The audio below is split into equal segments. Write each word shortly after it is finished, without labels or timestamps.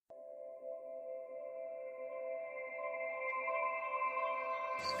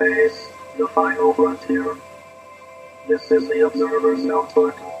Space, the final frontier. This is the Observer's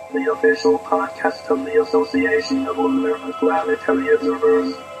Notebook, the official podcast of the Association of Lunar and Planetary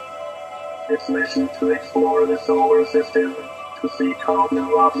Observers. Its mission to explore the solar system, to seek out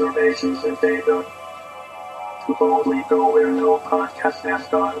new observations and data, to boldly go where no podcast has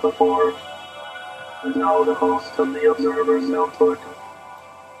gone before. And now the host of the Observer's Notebook,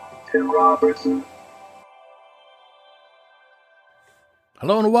 Tim Robertson.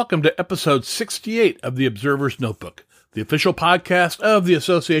 Hello and welcome to episode 68 of the Observer's Notebook, the official podcast of the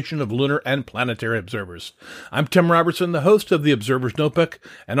Association of Lunar and Planetary Observers. I'm Tim Robertson, the host of the Observer's Notebook,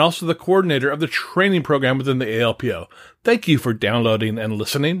 and also the coordinator of the training program within the ALPO. Thank you for downloading and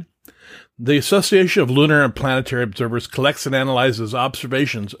listening. The Association of Lunar and Planetary Observers collects and analyzes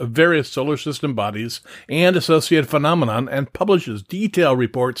observations of various solar system bodies and associated phenomenon and publishes detailed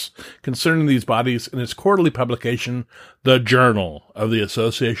reports concerning these bodies in its quarterly publication, The Journal of the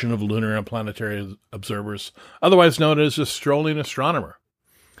Association of Lunar and Planetary Observers, otherwise known as the Strolling Astronomer.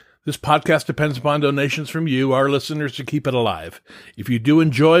 This podcast depends upon donations from you, our listeners, to keep it alive. If you do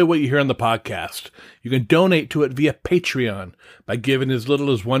enjoy what you hear on the podcast, you can donate to it via Patreon by giving as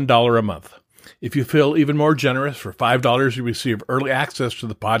little as $1 a month. If you feel even more generous, for $5, you receive early access to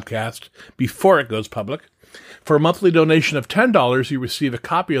the podcast before it goes public. For a monthly donation of $10, you receive a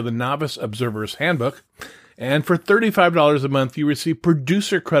copy of the Novice Observer's Handbook. And for $35 a month, you receive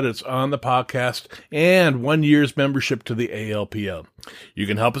producer credits on the podcast and 1 year's membership to the ALPO. You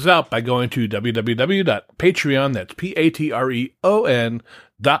can help us out by going to www.patreon, that's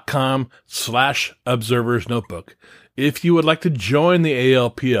patreon.com/Observer's Notebook. If you would like to join the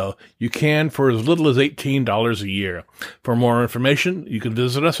ALPO, you can for as little as $18 a year. For more information, you can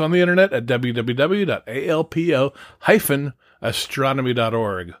visit us on the internet at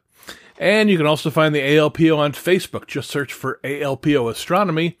www.alpo-astronomy.org. And you can also find the ALPO on Facebook. Just search for ALPO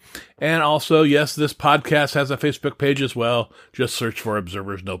Astronomy. And also, yes, this podcast has a Facebook page as well. Just search for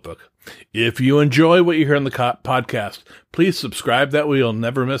Observer's Notebook. If you enjoy what you hear on the podcast, please subscribe. That way you'll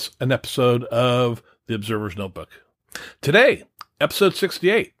never miss an episode of the Observer's Notebook. Today, episode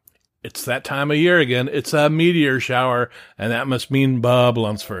 68. It's that time of year again. It's a meteor shower, and that must mean Bob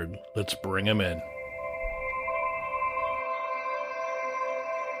Lunsford. Let's bring him in.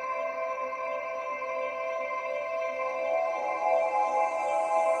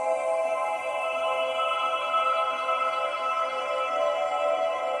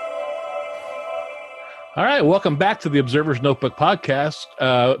 All right, welcome back to the Observer's Notebook podcast.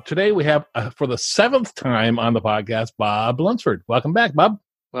 Today we have, for the seventh time on the podcast, Bob Lunsford. Welcome back, Bob.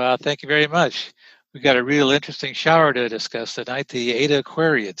 Well, thank you very much. We've got a real interesting shower to discuss tonight, the Eta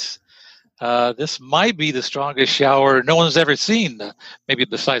Aquariids. This might be the strongest shower no one's ever seen, maybe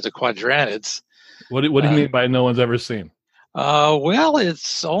besides the Quadrantids. What do you mean by no one's ever seen? Well,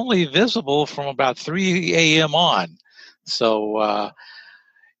 it's only visible from about 3 a.m. on. So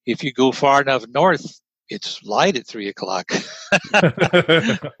if you go far enough north, it's light at 3 o'clock.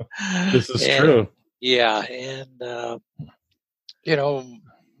 This is true. Yeah, and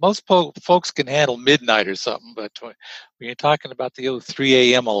most folks can handle midnight or something, but when you're talking about the old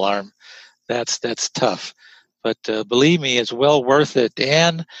 3 a.m. alarm, that's tough. But believe me, it's well worth it,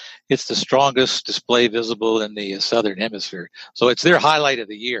 and it's the strongest display visible in the southern hemisphere. So it's their highlight of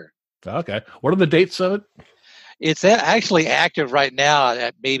the year. Okay. What are the dates of it? It's actually active right now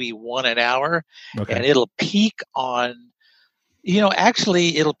at maybe 1 an hour, Okay. and it'll peak on,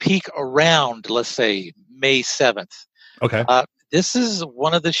 it'll peak around, let's say, May 7th. Okay. This is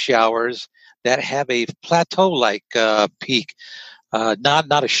one of the showers that have a plateau-like peak,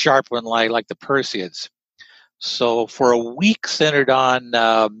 not a sharp one like the Perseids. So for a week centered on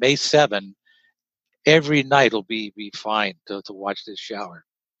May 7, every night will be fine to watch this shower.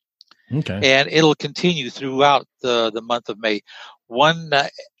 Okay. And it'll continue throughout the month of May. One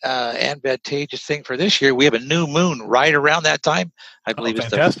advantageous thing for this year, we have a new moon right around that time. I believe it's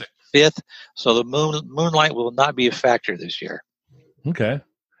fantastic. the 5th. So the moonlight will not be a factor this year. Okay.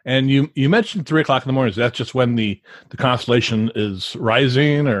 And you mentioned 3 o'clock in the morning. Is that just when the constellation is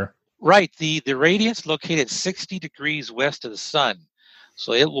rising, or? Right. The radiance located 60 degrees west of the sun.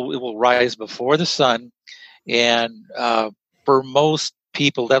 So it will rise before the sun. And for most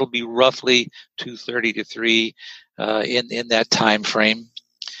people, that'll be roughly 2:30 to 3 in that time frame.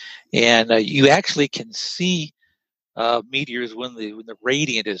 And you actually can see meteors when the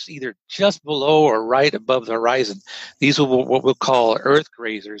radiant is either just below or right above the horizon. These are what we'll call earth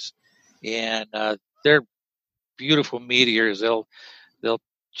grazers, and they're beautiful meteors. They'll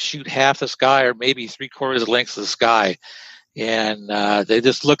shoot half the sky or maybe 3/4 the length of the sky, and they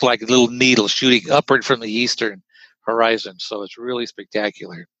just look like little needles shooting upward from the eastern horizon. So it's really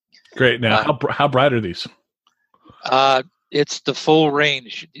spectacular. Great. Now, how bright are these? It's the full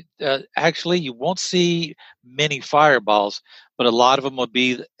range. Actually, you won't see many fireballs, but a lot of them will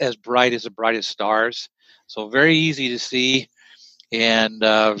be as bright as the brightest stars. So very easy to see and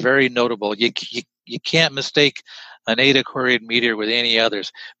very notable. You can't mistake an Eta Aquariid meteor with any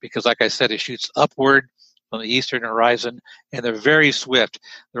others because, like I said, it shoots upward from the eastern horizon, and they're very swift.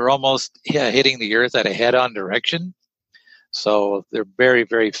 They're almost hitting the Earth at a head-on direction. So they're very,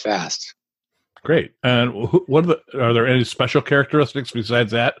 very fast. Great. And are there any special characteristics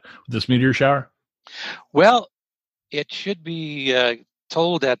besides that with this meteor shower? Well, it should be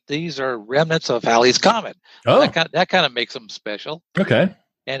told that these are remnants of Halley's Comet. Oh. That kind of makes them special. Okay.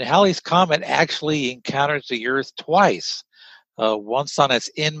 And Halley's Comet actually encounters the Earth twice, once on its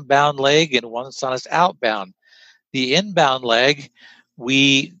inbound leg and once on its outbound. The inbound leg,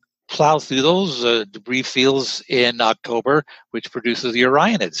 we plow through those debris fields in October, which produces the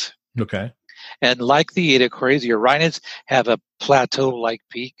Orionids. Okay. And like the Eta Aquariids, the Orionids have a plateau-like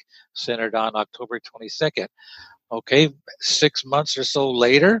peak centered on October 22nd. Okay, 6 months or so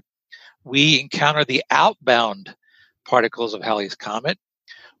later, we encounter the outbound particles of Halley's Comet,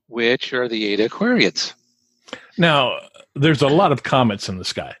 which are the Eta Aquariids. Now, there's a lot of comets in the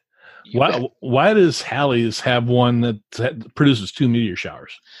sky. Why does Halley's have one that produces 2 meteor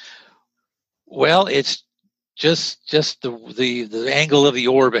showers? Well, it's just the angle of the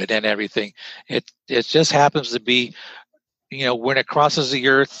orbit and everything. It just happens to be, when it crosses the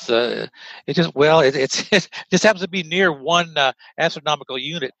Earth, it just happens to be near one astronomical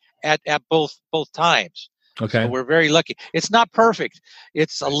unit at both times. Okay. So we're very lucky. It's not perfect.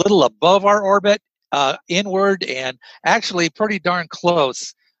 It's a little above our orbit, inward, and actually pretty darn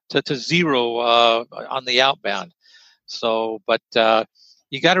close to zero on the outbound. So, but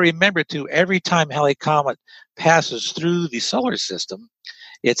you got to remember too, every time Halley Comet passes through the solar system,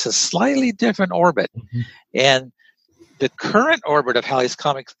 it's a slightly different orbit. Mm-hmm. And the current orbit of Halley's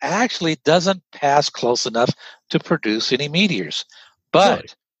Comet actually doesn't pass close enough to produce any meteors. But really?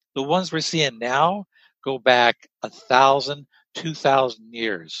 The ones we're seeing now go back 1,000, 2,000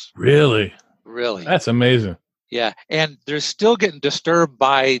 years. Really? Really. That's amazing. Yeah, and they're still getting disturbed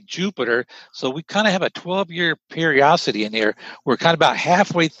by Jupiter, so we kind of have a 12-year periodicity in here. We're kind of about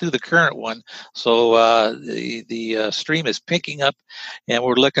halfway through the current one, so the stream is picking up, and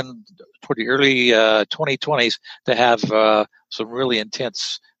we're looking toward the early 2020s to have some really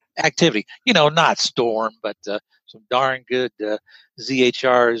intense activity. Not storm, but some darn good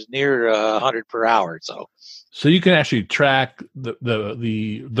ZHRs near 100 per hour. So you can actually track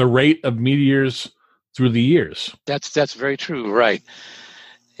the rate of meteors through the years. That's very true, right?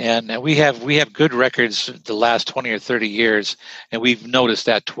 And we have good records the last 20 or 30 years, and we've noticed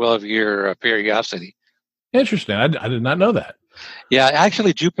that 12-year periodicity. Interesting. I did not know that. Yeah,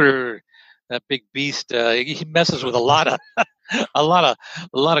 actually, Jupiter, that big beast, he messes with a lot of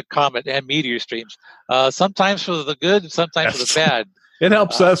comet and meteor streams. Sometimes for the good, sometimes for the bad. It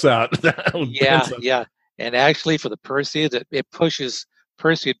helps us out. Yeah. And actually, for the Perseid, it pushes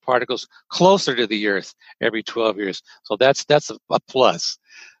Perseid particles closer to the Earth every 12 years. So that's a plus.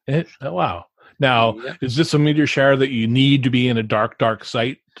 Wow. Now, Is this a meteor shower that you need to be in a dark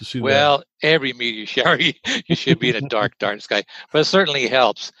site to see? Well, every meteor shower, you should be in a dark sky, but it certainly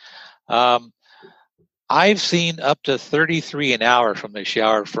helps. I've seen up to 33 an hour from the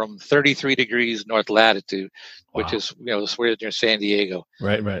shower from 33 degrees north latitude, which is, where near San Diego.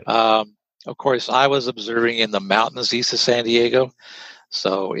 Right. Of course, I was observing in the mountains east of San Diego.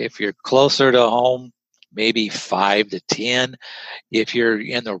 So if you're closer to home, maybe 5 to 10. If you're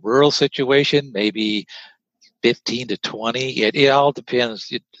in a rural situation, maybe 15 to 20. It all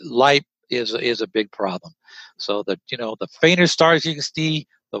depends. Light is a big problem. So the fainter stars you can see,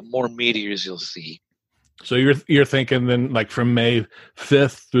 the more meteors you'll see. So you're thinking then, like from May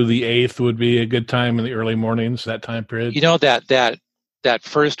 5th through the 8th would be a good time in the early mornings, that time period? That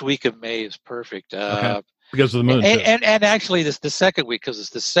first week of May is perfect. Okay. Because of the moon. And actually, the second week, because it's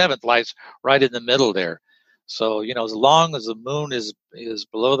the 7th, lies right in the middle there. So, as long as the moon is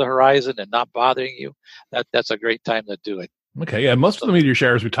below the horizon and not bothering you, that's a great time to do it. Okay, yeah. Most of the meteor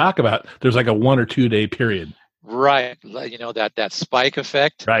showers we talk about, there's like a 1 or 2 day period. Right. That spike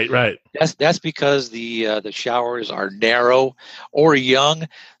effect. Right. That's because the showers are narrow or young.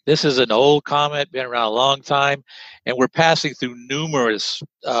 This is an old comet, been around a long time, and we're passing through numerous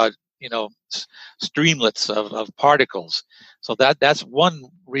streamlets of particles. So that's one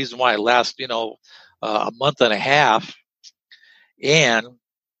reason why it lasts, a month and a half, and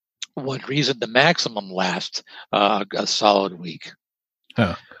one reason the maximum lasts a solid week.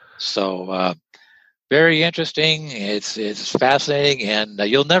 Huh. So Very interesting. It's fascinating, and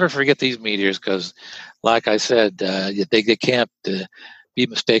you'll never forget these meteors because, like I said, they can't be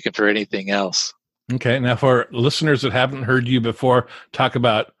mistaken for anything else. Okay. Now, for listeners that haven't heard you before, talk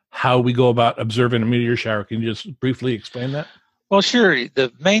about how we go about observing a meteor shower. Can you just briefly explain that? Well, sure.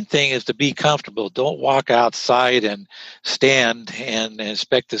 The main thing is to be comfortable. Don't walk outside and stand and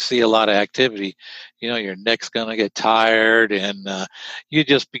expect to see a lot of activity. Your neck's going to get tired and you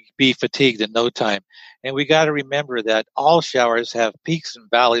just be fatigued in no time. And we got to remember that all showers have peaks and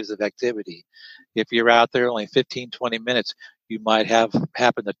valleys of activity. If you're out there only 15, 20 minutes, you might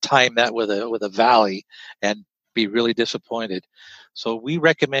happen to time that with a valley and be really disappointed. So we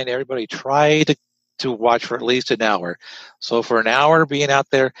recommend everybody try to watch for at least an hour. So for an hour being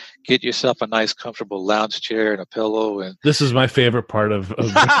out there, get yourself a nice comfortable lounge chair and a pillow. And this is my favorite part of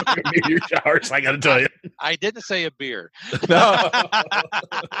meteor showers, I got to tell you. I didn't say a beer. No.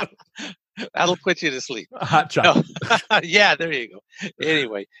 That'll put you to sleep. A hot chocolate. No. Yeah, there you go.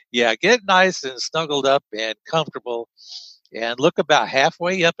 Anyway, yeah, get nice and snuggled up and comfortable and look about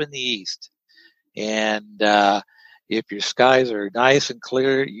halfway up in the east. And if your skies are nice and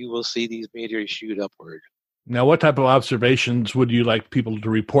clear, you will see these meteors shoot upward. Now, what type of observations would you like people to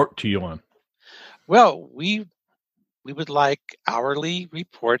report to you on? Well, we would like hourly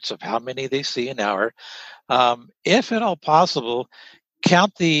reports of how many they see an hour. If at all possible,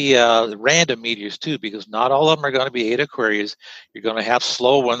 count the random meteors too, because not all of them are going to be Eta Aquarius. You're going to have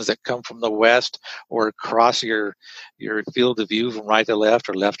slow ones that come from the west or across your field of view from right to left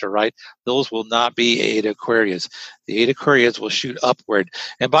or left to right. Those will not be Eta Aquarius. The Eta Aquarius will shoot upward.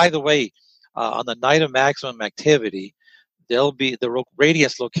 And by the way, on the night of maximum activity, there'll be the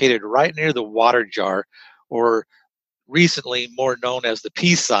radiance located right near the water jar, or recently more known as the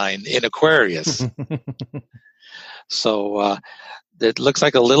peace sign in Aquarius. So it looks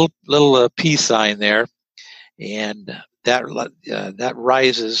like a little peace sign there, and that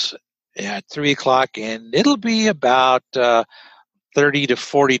rises at 3 o'clock, and it'll be about 30 to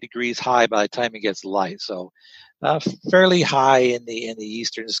 40 degrees high by the time it gets light. So fairly high in the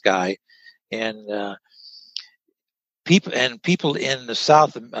eastern sky, and people in the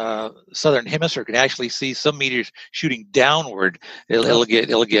southern hemisphere can actually see some meteors shooting downward. It'll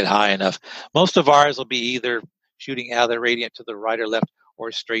get high enough. Most of ours will be either shooting out of the radiant to the right or left,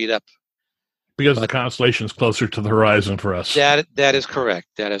 or straight up. Because the constellation is closer to the horizon for us. That is correct.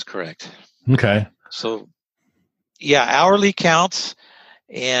 That is correct. Okay. So, yeah, hourly counts,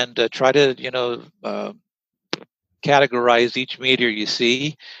 and try to categorize each meteor you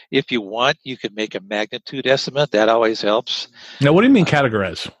see. If you want, you can make a magnitude estimate. That always helps. Now, what do you mean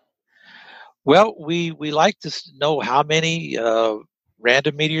categorize? Well, we like to know how many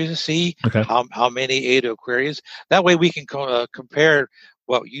random meteors you see, okay. how many Eta Aquarius. That way we can compare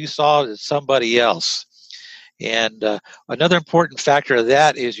what you saw to somebody else. And another important factor of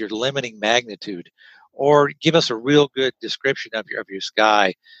that is your limiting magnitude, or give us a real good description of your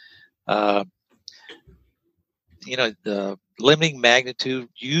sky. The limiting magnitude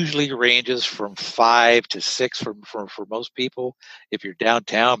usually ranges from 5 to 6 for most people. If you're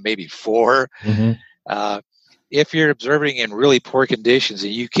downtown, maybe 4. Mm-hmm. If you're observing in really poor conditions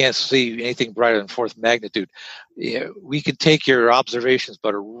and you can't see anything brighter than 4th magnitude, we can take your observations,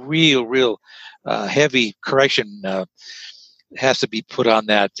 but a real heavy correction has to be put on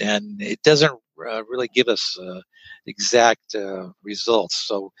that, and it doesn't really give us exact results.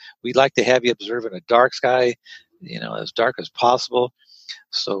 So we'd like to have you observe in a dark sky, as dark as possible,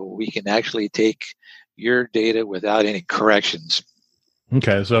 so we can actually take your data without any corrections.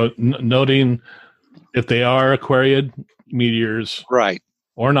 Okay, so noting if they are Aquariid meteors, right,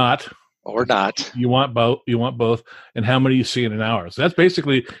 or not, you want both, and how many you see in an hour. So that's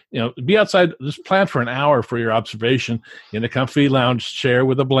basically, be outside. Just plan for an hour for your observation in a comfy lounge chair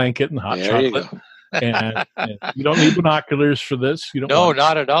with a blanket and hot chocolate. and you don't need binoculars for this.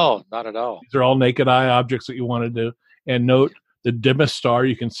 Not at all. These are all naked eye objects that you want to do, and note the dimmest star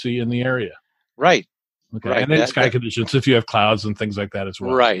you can see in the area. Right. Okay. Right. And then sky conditions, if you have clouds and things like that as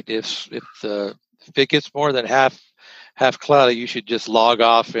well. Right. If it gets more than half cloudy, you should just log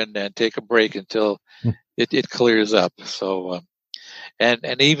off and take a break until it clears up. So,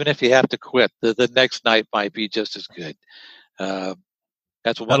 and even if you have to quit, the next night might be just as good.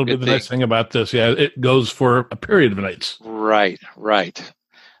 That's one That'll good be the thing. nice thing about this. Yeah, it goes for a period of nights. Right.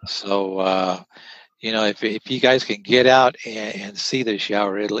 So, if you guys can get out and see the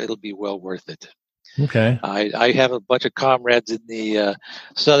shower, it'll be well worth it. Okay. I have a bunch of comrades in the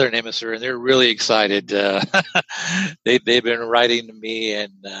southern hemisphere, and they're really excited. They've been writing to me,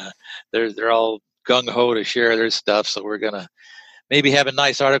 and they're all gung ho to share their stuff. So we're gonna maybe have a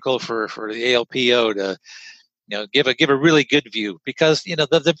nice article for the ALPO to give a really good view, because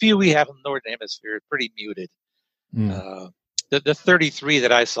the view we have in the northern hemisphere is pretty muted. The 33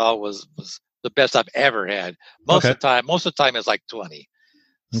 that I saw was the best I've ever had. Most of the time it's like 20.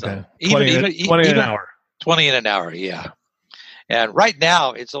 So okay. even 20 an hour. 20 in an hour, yeah. And right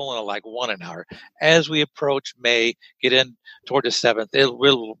now it's only like 1 an hour. As we approach May, get in toward the 7th, it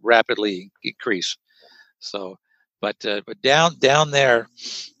will rapidly increase. So, but down there,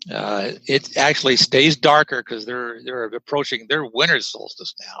 it actually stays darker because they're approaching their winter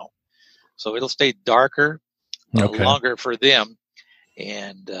solstice now. So it'll stay darker longer for them.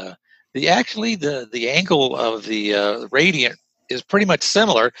 And the angle of the radiant is pretty much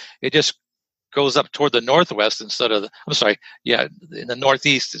similar. It just goes up toward the northwest in the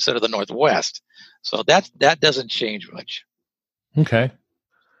northeast instead of the northwest. So that doesn't change much. Okay.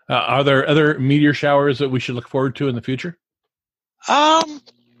 Are there other meteor showers that we should look forward to in the future?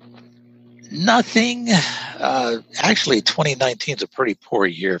 Nothing. Actually, 2019 is a pretty poor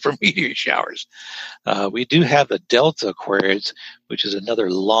year for meteor showers. We do have the Delta Aquariids, which is another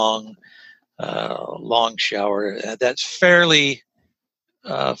long shower that's fairly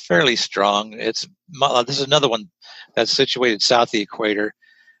strong. This is another one that's situated south of the equator,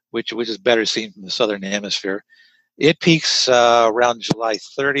 which is better seen from the southern hemisphere. It peaks around July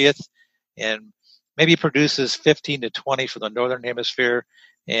 30th, and maybe produces 15 to 20 from the northern hemisphere,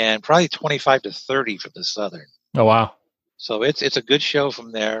 and probably 25 to 30 from the southern. Oh wow! So it's a good show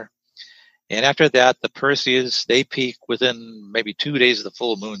from there. And after that, the Perseids, they peak within maybe 2 days of the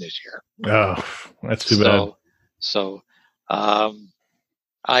full moon this year. Oh, that's too bad. So,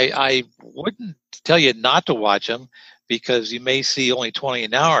 I wouldn't tell you not to watch them, because you may see only 20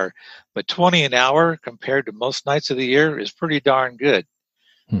 an hour, but 20 an hour compared to most nights of the year is pretty darn good.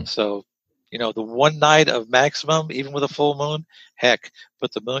 So, the one night of maximum, even with a full moon, heck,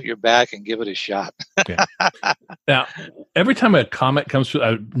 put the moon at your back and give it a shot. Okay. Now, every time a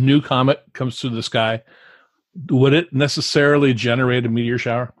new comet comes through the sky, would it necessarily generate a meteor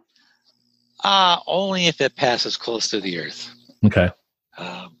shower? Only if it passes close to the Earth. Okay.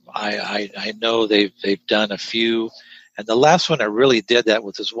 I know they've done a few, and the last one that really did that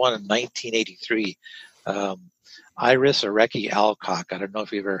was this one in 1983. Iris Arecki Alcock. I don't know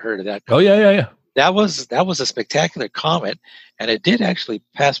if you've ever heard of that. Oh yeah. That was a spectacular comet, and it did actually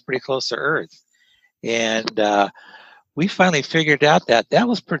pass pretty close to Earth. And we finally figured out that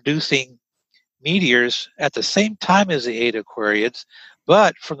was producing meteors at the same time as the Eta Aquariids,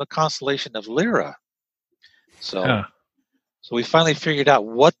 but from the constellation of Lyra. So we finally figured out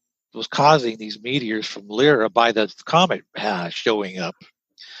what was causing these meteors from Lyra by the comet showing up.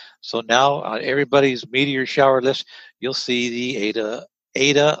 So now on everybody's meteor shower list, you'll see the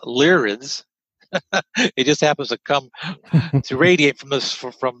Eta Lyrids. It just happens to come to radiate from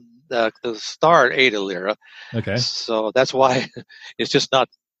the star Eta Lyra. Okay. So that's why it's just not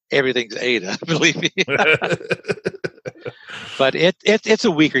everything's Eta, believe me. But it's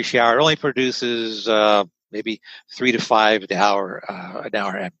a weaker shower. It only produces maybe 3 to 5 an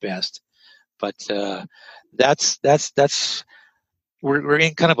hour at best. But that's we're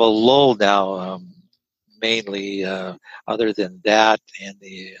in kind of a lull now, mainly other than that and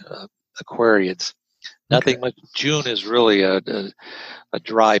the Aquariids. Nothing much. June is really a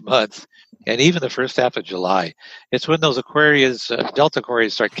dry month, and even the first half of July. It's when those Aquariids, Delta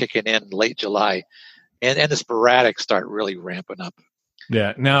Aquariids, start kicking in late July, and the sporadic start really ramping up.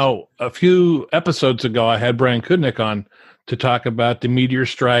 Yeah. Now, a few episodes ago, I had Brian Kudnick on to talk about the meteor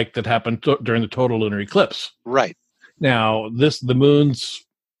strike that happened during the total lunar eclipse. Right. Now, the moon's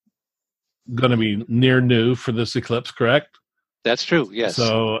going to be near new for this eclipse, correct? That's true, yes.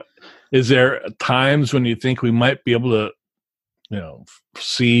 So is there times when you think we might be able to,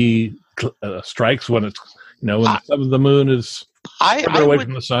 see strikes when it's, when the moon is further away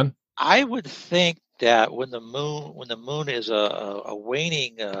from the sun? I would think that when the moon is a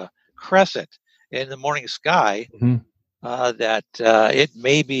waning crescent in the morning sky, that it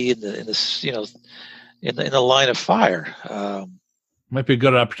may be in the line of fire. Might be a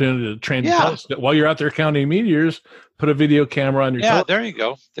good opportunity to train the telescope. While you're out there counting meteors, put a video camera on your telescope.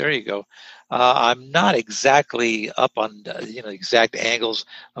 There you go. I'm not exactly up on exact angles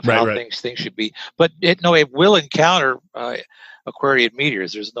of how things should be, but it will encounter Aquariid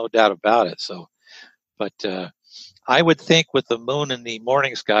meteors. There's no doubt about it. So, but I would think with the moon in the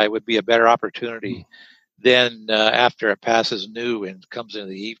morning sky would be a better opportunity than after it passes new and comes into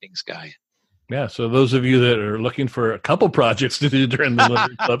the evening sky. Yeah, so those of you that are looking for a couple projects to do during the lunar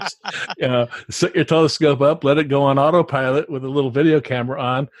eclipse, set your telescope up, let it go on autopilot with a little video camera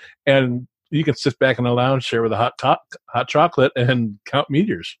on, and You can sit back in a lounge chair with a hot chocolate and count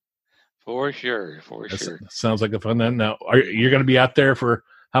meteors. For sure. Sounds like a fun night. Now, you're going to be out there for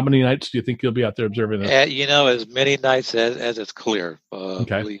how many nights do you think you'll be out there observing this? As many nights as it's clear.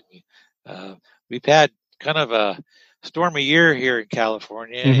 Okay. Believe me. We've had kind of a stormy year here in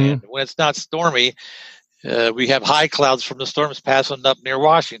California, and when it's not stormy, we have high clouds from the storms passing up near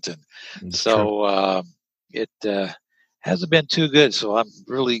Washington. It hasn't been too good. So I'm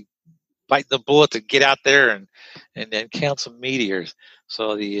really biting the bullet to get out there and count some meteors.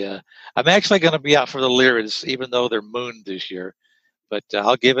 So I'm actually going to be out for the Lyrids, even though they're mooned this year. But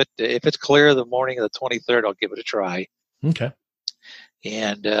I'll give it, if it's clear the morning of the 23rd, I'll give it a try. Okay.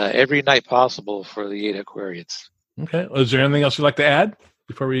 And every night possible for the 8 Aquarians. Okay. Well, is there anything else you'd like to add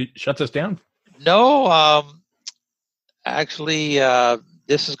before we shut this down? No. Actually,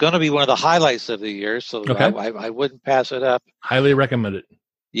 this is going to be one of the highlights of the year, so okay. I wouldn't pass it up. Highly recommend it.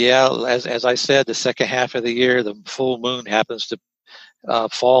 Yeah, as I said, the second half of the year, the full moon happens to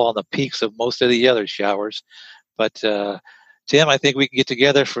fall on the peaks of most of the other showers. But Tim, I think we can get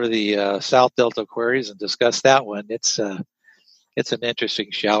together for the South Delta Aquarians and discuss that one. It's an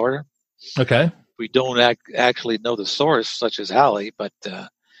interesting shower. Okay. We don't actually know the source, such as Halley, but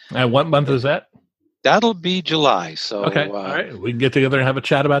and what month is that? That'll be July. So okay, all right, we can get together and have a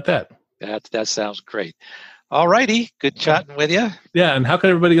chat about that. That sounds great. All righty, good chatting with you. Yeah, and how can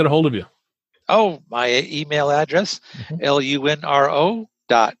everybody get a hold of you? Oh, my email address,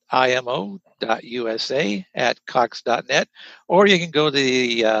 lunro.imo.usa@cox.net, or you can go to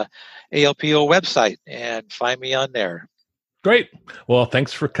the ALPO website and find me on there. Great. Well,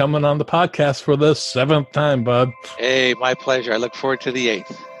 thanks for coming on the podcast for the 7th time, bud. Hey, my pleasure. I look forward to the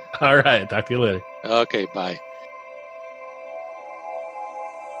 8th. All right. Talk to you later. Okay, bye.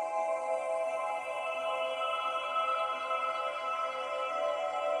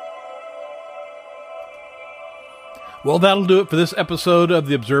 Well, that'll do it for this episode of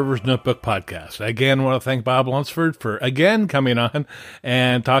the Observer's Notebook podcast. Again, I want to thank Bob Lunsford for, again, coming on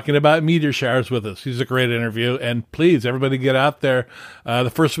and talking about meteor showers with us. He's a great interview. And please, everybody get out there the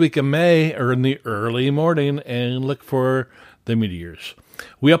first week of May or in the early morning and look for the meteors.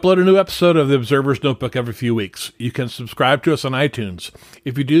 We upload a new episode of the Observer's Notebook every few weeks. You can subscribe to us on iTunes.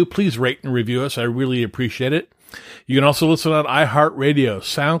 If you do, please rate and review us. I really appreciate it. You can also listen on iHeartRadio,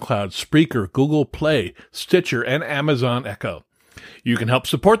 SoundCloud, Spreaker, Google Play, Stitcher, and Amazon Echo. You can help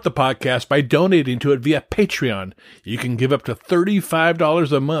support the podcast by donating to it via Patreon. You can give up to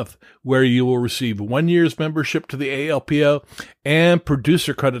 $35 a month, where you will receive 1 year's membership to the ALPO and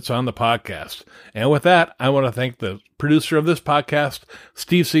producer credits on the podcast. And with that, I want to thank the producer of this podcast,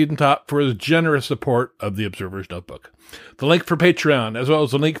 Steve Siedentop, for his generous support of the Observer's Notebook. The link for Patreon, as well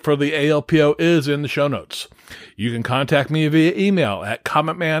as the link for the ALPO, is in the show notes. You can contact me via email at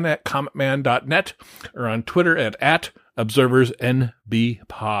cometman@cometman.net or on Twitter at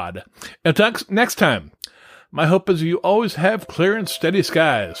ObserversNBPod. Until next time, my hope is you always have clear and steady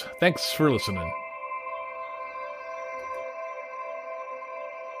skies. Thanks for listening.